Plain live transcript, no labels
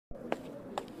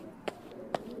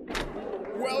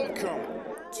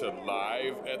Welcome to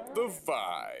Live at the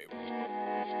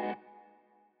Vibe.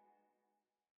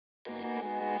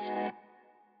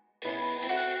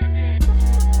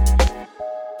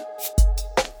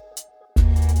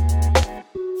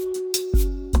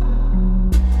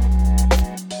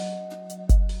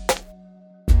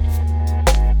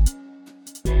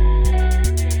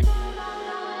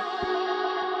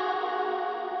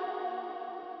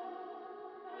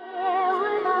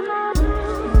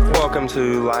 Welcome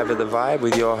to Live at the Vibe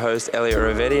with your host Elliot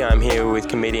Ravetti. I'm here with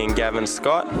comedian Gavin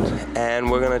Scott, and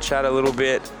we're going to chat a little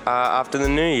bit after the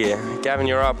new year. Gavin,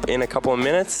 you're up in a couple of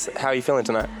minutes. How are you feeling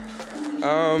tonight?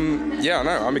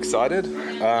 I'm excited.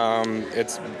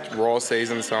 It's Raw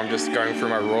season, so I'm just going through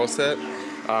my Raw set.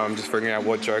 Just figuring out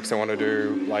what jokes I want to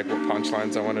do, like what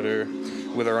punchlines I want to do,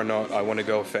 whether or not I want to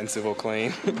go offensive or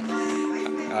clean.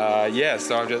 I'm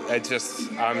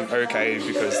okay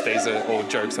because these are all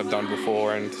jokes I've done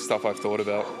before and stuff I've thought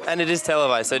about. And it is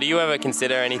televised, so do you ever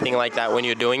consider anything like that when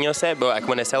you're doing your set? But like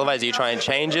when it's televised, do you try and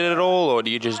change it at all, or do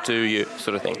you just do you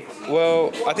sort of thing?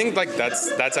 Well, I think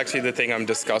that's actually the thing I'm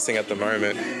discussing at the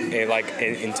moment,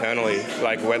 internally,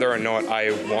 like whether or not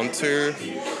I want to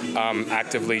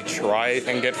actively try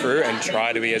and get through and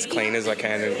try to be as clean as I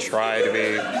can and try to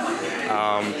be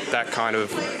that kind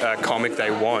of comic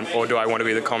they want, or do I want to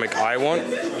be the comic I want?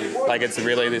 Like, it's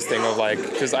really this thing of like,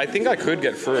 because I think I could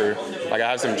get through. Like, I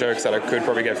have some jokes that I could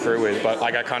probably get through with, but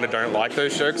like I kind of don't like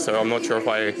those jokes, so I'm not sure if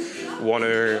I want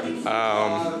to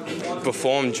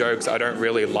perform jokes I don't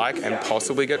really like and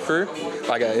possibly get through.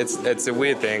 Like, it's a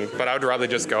weird thing, but I would rather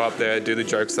just go up there, do the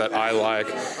jokes that I like,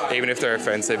 even if they're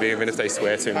offensive, even if they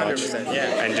swear too much,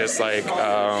 and just like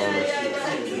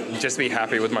just be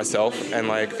happy with myself. And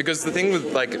like, because the thing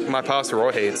with like my past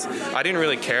Raw heats, I didn't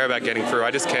really care about getting through.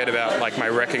 I just cared about like my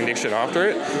recognition after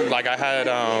it. Like, I had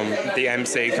the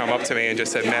MC come up to me and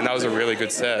just said, "Man, that was a really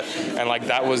good set," and like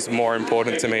that was more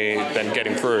important to me than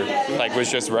getting through. Like,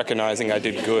 was just recognizing I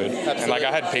did good. Absolutely. And like,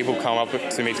 I had people come up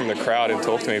to me from the crowd and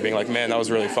talk to me being like, "Man, that was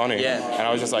really funny." Yeah. And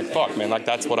I was just like, fuck, man, like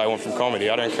that's what I want from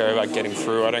comedy. I don't care about getting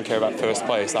through. I don't care about first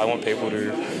place. I want people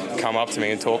to come up to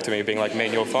me and talk to me being like,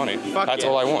 "Man, you're funny." That's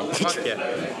all I want. Fuck yeah.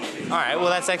 All right, well,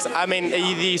 that's excellent. I mean,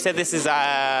 you said this is,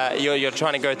 you're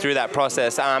trying to go through that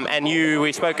process, and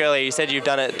we spoke earlier, you said you've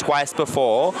done it twice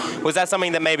before. Was that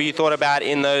something that maybe you thought about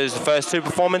in those first two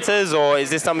performances, or is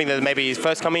this something that maybe is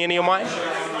first coming into your mind?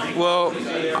 Well,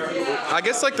 I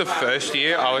guess like the first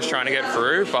year I was trying to get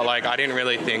through, but like I didn't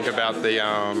really think about the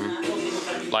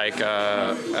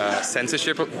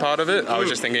censorship part of it. I was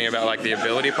just thinking about like the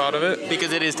ability part of it.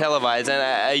 Because it is televised, and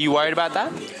are you worried about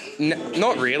that?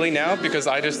 Not really now, because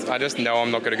I just know I'm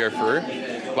not going to go through.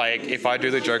 Like, if I do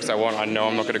the jokes I want, I know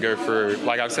I'm not going to go through.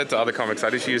 Like, I've said to other comics,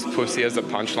 I just use pussy as a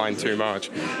punchline too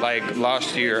much. Like,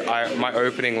 last year, my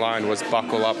opening line was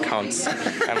 "buckle up, cunts."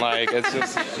 And like,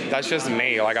 that's just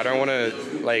me. Like, I don't want to,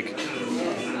 like,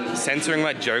 censoring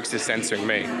my jokes is censoring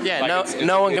me. Yeah, like,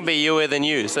 no one can be youer than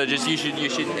you. So just you should.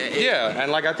 Yeah,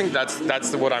 and like I think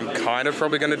that's what I'm kind of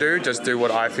probably going to do. Just do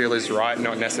what I feel is right,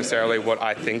 not necessarily what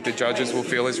I think the judges will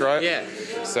feel is right. Yeah.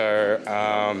 So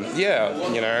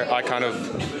I kind of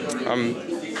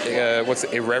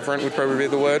irreverent would probably be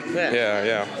the word.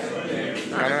 Yeah.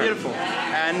 Beautiful.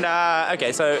 And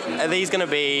okay, so are these going to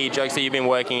be jokes that you've been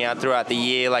working out throughout the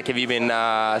year? Like, have you been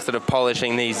sort of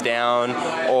polishing these down,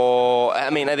 or I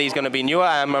mean, are these going to be newer?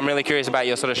 I'm really curious about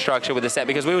your sort of structure with the set,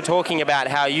 because we were talking about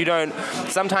how you don't.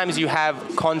 Sometimes you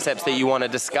have concepts that you want to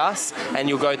discuss, and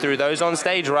you'll go through those on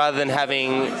stage rather than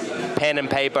having pen and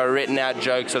paper written out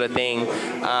jokes sort of thing.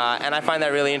 And I find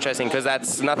that really interesting,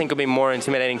 because nothing could be more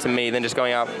intimidating to me than just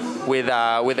going up with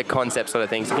a concept sort of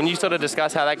thing. So can you sort of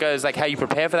discuss how that goes, like how you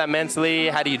prepare for that mentally?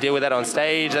 How do you deal with that on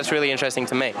stage? That's really interesting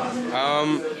to me.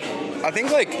 I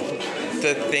think like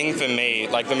the thing for me,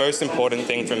 like the most important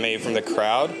thing for me from the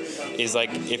crowd is like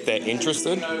if they're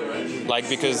interested, like,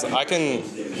 because I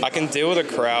can deal with a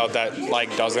crowd that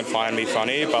like doesn't find me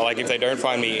funny, but like if they don't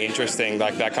find me interesting,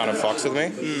 like that kind of fucks with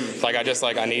me. Like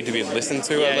I need to be listened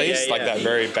to at least, like that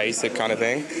very basic kind of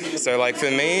thing. So like for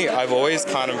me, I've always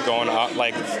kind of gone up,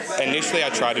 like initially I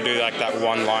tried to do like that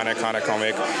one-liner kind of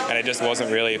comic, and it just wasn't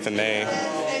really for me.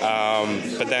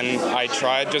 But then I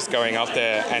tried just going up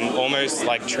there and almost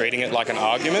like treating it like an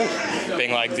argument,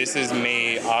 being like, this is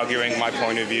me arguing my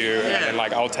point of view, and then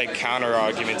like I'll take counter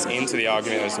arguments into the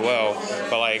argument as well.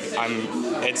 But like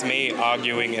it's me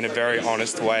arguing in a very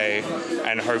honest way,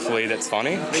 and hopefully that's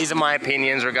funny. These are my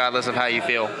opinions regardless of how you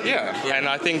feel. Yeah. And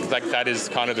I think like that is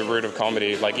kind of the root of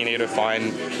comedy. Like, you need to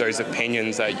find those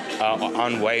opinions that are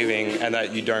unwavering and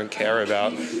that you don't care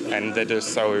about, and they're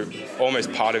just so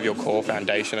almost part of your core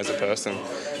foundation. foundation as a person,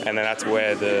 and then that's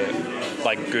where the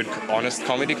like good, honest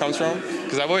comedy comes from.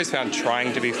 Because I've always found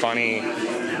trying to be funny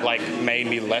like made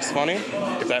me less funny,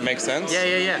 if that makes sense.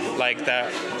 Yeah. Like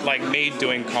that, like me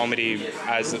doing comedy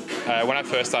as when I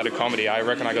first started comedy, I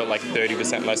reckon I got like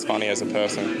 30% less funny as a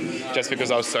person, just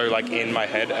because I was so like in my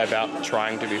head about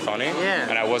trying to be funny,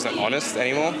 and I wasn't honest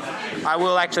anymore. I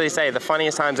will actually say the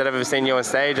funniest times I've ever seen you on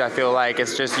stage, I feel like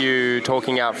it's just you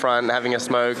talking out front, having a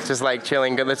smoke, just like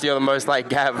chilling. You're the most like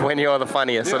Gav when you're the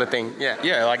funniest sort of thing.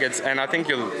 Yeah, like it's, and I think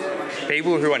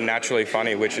people who are naturally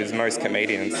funny, which is most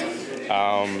comedians,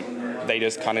 they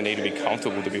just kind of need to be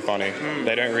comfortable to be funny.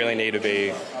 They don't really need to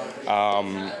be,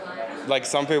 like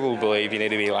some people believe you need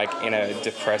to be like in a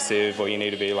depressive, or you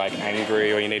need to be like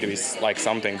angry, or you need to be like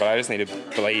something, but I just need to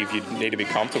believe you need to be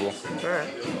comfortable. All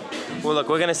right. Well, look,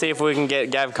 we're going to see if we can get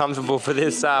Gav comfortable for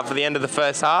this, for the end of the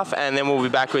first half, and then we'll be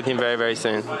back with him very, very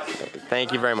soon.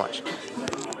 Thank you very much.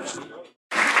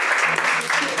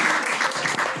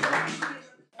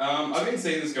 I've been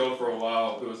seeing this girl for a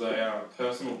while who was a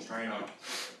personal trainer.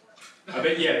 I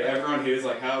bet, everyone here is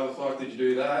like, how the fuck did you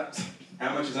do that?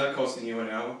 How much is that costing you an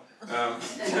hour?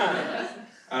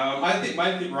 I think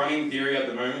my running theory at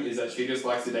the moment is that she just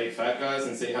likes to date fat guys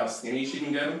and see how skinny she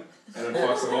can get them, and then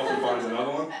fucks them off and finds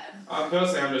another one.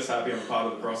 Personally, I'm just happy I'm part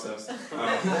of the process.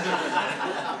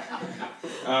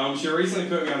 She recently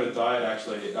put me on a diet,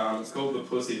 actually. It's called the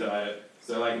pussy diet.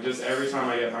 So like, just every time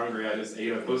I get hungry, I just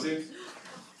eat a pussy.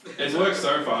 It's worked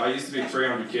so far. I used to be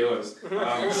 300 kilos. I'm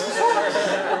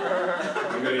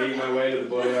going to eat my way to the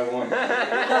body I want.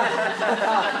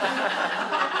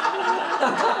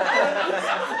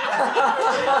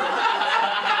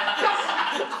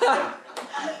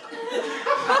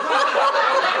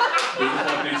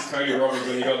 It's Tony Robbins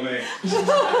when you got me. There we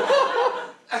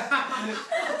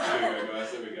go, guys.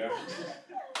 There we go.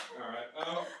 All right.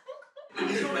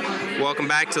 Welcome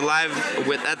back to Live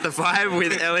at the Five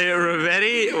with Elliot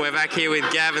Rivetti. We're back here with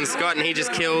Gavin Scott, and he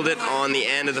just killed it on the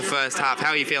end of the first half. How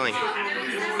are you feeling?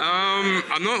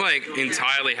 I'm not like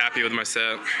entirely happy with my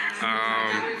set.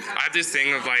 I have this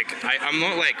thing of like, I'm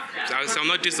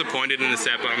not disappointed in the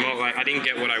set, but I'm not like, I didn't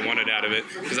get what I wanted out of it,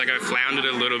 because like I floundered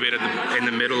a little bit in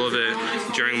the middle of it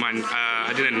during my,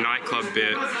 I did a nightclub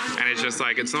bit, and it's just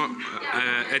like, it's not,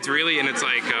 it's really, and it's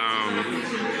like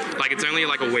it's only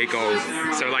like a week old,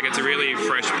 so like it's a really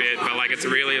fresh bit, but like it's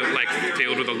really like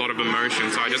filled with a lot of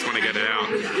emotion, so I just want to get it out,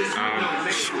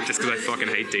 just because I fucking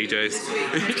hate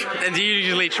DJs. And do you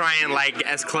usually try and like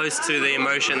as close to the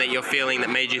emotion that you're feeling that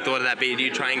made you thought of that beat, do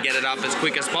you try and get it up as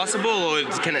quick as possible, or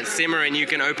can it simmer and you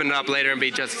can open it up later and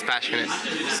be just as passionate?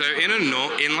 So in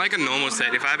like a normal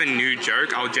set, if I have a new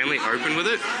joke, I'll generally open with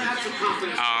it.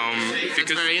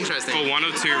 That's very interesting. For one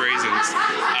of two reasons.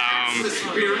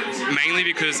 Mainly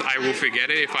because I will forget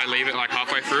it if I leave it like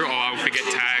halfway through, or I'll forget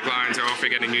taglines, or I'll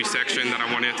forget a new section that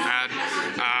I wanted to add.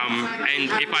 And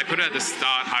if I put it at the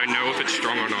start, I know if it's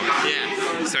strong or not.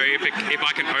 Yeah. So if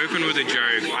I can open with a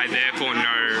joke, I therefore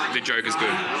know the joke is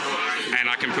good. And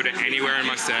I can put it anywhere in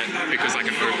my set because I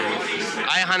can open it.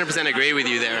 I 100% agree with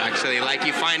you there, actually. Like,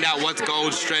 you find out what's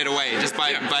gold straight away just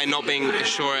by not being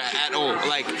sure at all.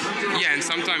 Like, yeah, and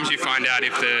sometimes you find out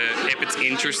if it's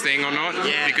interesting or not.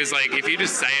 Yeah. Because like if you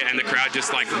just say it and the crowd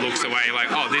just like looks away,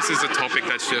 like, oh, this is a topic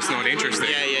that's just not interesting.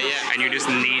 Yeah. And you just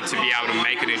need to be able to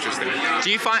make it interesting. Do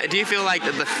you feel like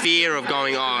that the fear of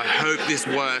going, oh, I hope this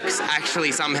works,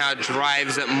 actually somehow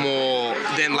drives it more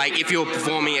than like if you're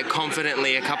performing it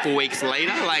confidently a couple weeks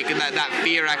later? Like that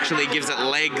fear actually gives it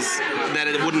legs that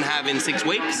it wouldn't have in 6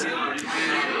 weeks?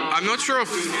 I'm not sure if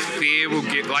fear would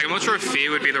be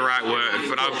the right word,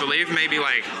 but I believe maybe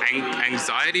like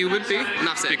anxiety would be.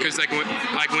 Enough said. Because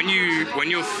when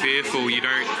you're fearful, you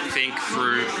don't think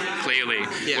through clearly.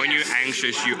 Yeah. When you're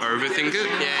anxious, you overthink it.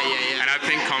 Yeah. And I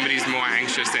think comedy's more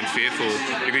anxious than fearful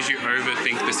because you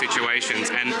overthink the situations.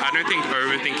 And I don't think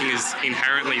overthinking is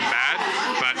inherently bad,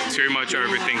 but too much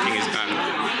overthinking is bad.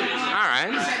 All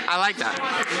right, I like that.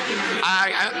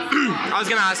 I was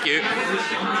gonna ask you.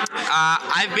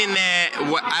 I've been there.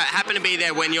 I happened to be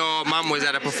there when your mum was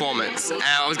at a performance.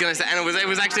 I was gonna say, and it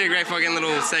was actually a great fucking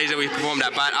little stage that we performed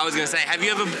at. But I was gonna say, have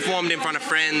you ever performed in front of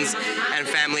friends and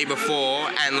family before?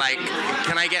 And like,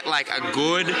 can I get like a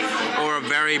good or a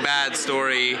very bad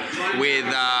story with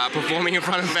performing in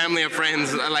front of family or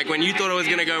friends? Like when you thought it was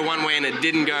gonna go one way and it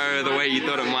didn't go the way you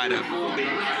thought it might have.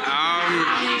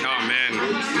 Oh man.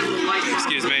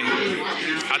 Excuse me.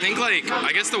 I think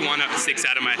I guess the one that sticks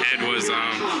out of my head was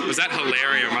that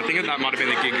Hilarium. I think that might have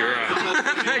been the gig you're at.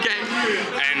 Okay.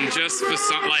 And just for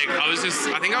some,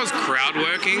 I think I was crowd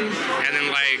working, and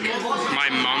then my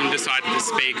mum decided to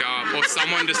speak up, or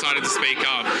someone decided to speak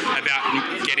up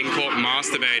about getting caught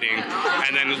masturbating,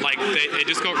 and then it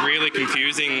just got really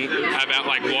confusing about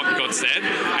what got said,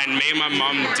 and me and my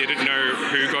mum didn't know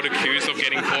who got accused of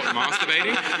getting caught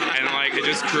masturbating, and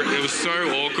it was so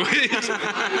awkward.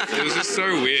 It was just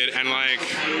so weird, and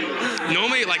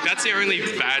normally that's the only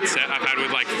bad set I've had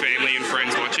with family and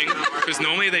friends watching, because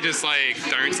normally they just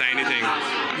don't say anything.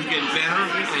 You get better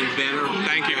and better.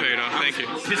 Thank you, Peter. Thank you.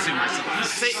 Pissing myself.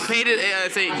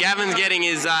 See, Gavin's getting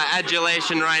his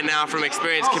adulation right now from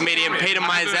experienced comedian Peter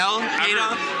Mizell. Peter,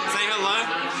 say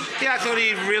hello. Yeah, I thought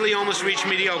he really almost reached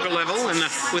mediocre level, and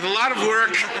with a lot of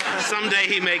work, someday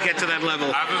he may get to that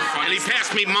level. And he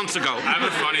passed me months ago. I have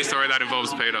a funny story that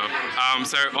involves Peter.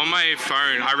 So on my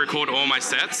phone, I record all my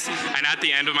sets, and at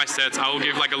the end of my sets, I will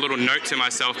give a little note to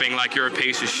myself being you're a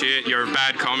piece of shit, you're a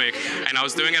bad comic. And I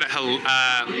was doing it at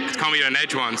Comedy on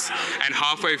Edge once, and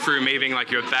halfway through me being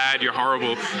you're bad, you're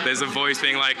horrible, there's a voice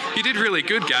being you did really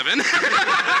good, Gavin.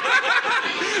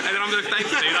 And then I'm thanks,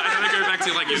 Peter. And then I go back to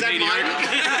you're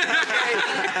mediocre.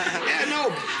 Yeah,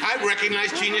 no, I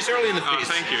recognized genius early in the piece.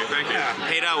 Oh, thank you. Yeah.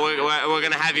 Peter, we're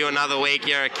going to have you another week.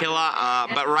 You're a killer.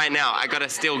 But right now, I got to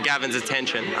steal Gavin's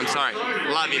attention. I'm sorry.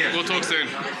 Love you. We'll talk soon.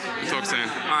 All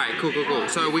right, cool.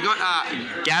 So we got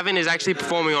Gavin is actually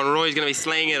performing on Raw. He's going to be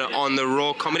slaying it on the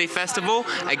Raw Comedy Festival.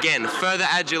 Again, further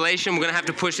adulation. We're going to have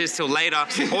to push this till later.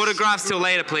 Autographs till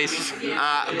later, please.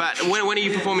 But when are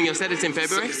you performing your set? It's in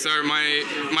February? So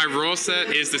my Raw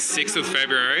set is the 6th of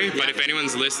February. But if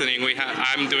anyone's listening,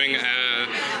 I'm doing a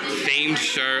themed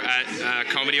show at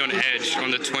Comedy on Edge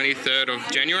on the 23rd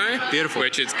of January. Beautiful.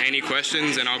 Which is Any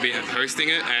Questions, and I'll be hosting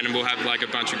it, and we'll have a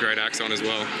bunch of great acts on as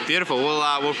well. Beautiful.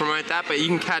 We'll promote that, but you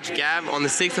can catch Gav on the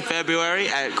 6th of February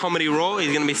at Comedy Raw. He's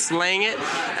going to be slaying it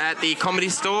at the Comedy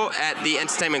Store at the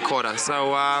Entertainment Quarter.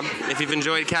 So if you've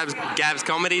enjoyed Gav's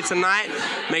comedy tonight,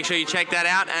 make sure you check that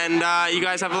out, and you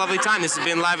guys have a lovely time. This has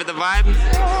been Live at the Vibe.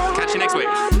 Catch you next week.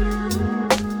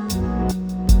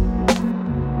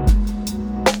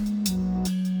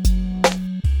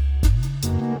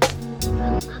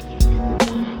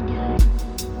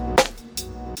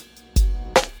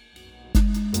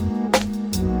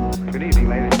 Good evening,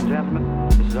 ladies and gentlemen.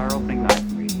 This is our opening night.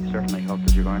 We certainly hope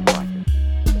that you're going to like it.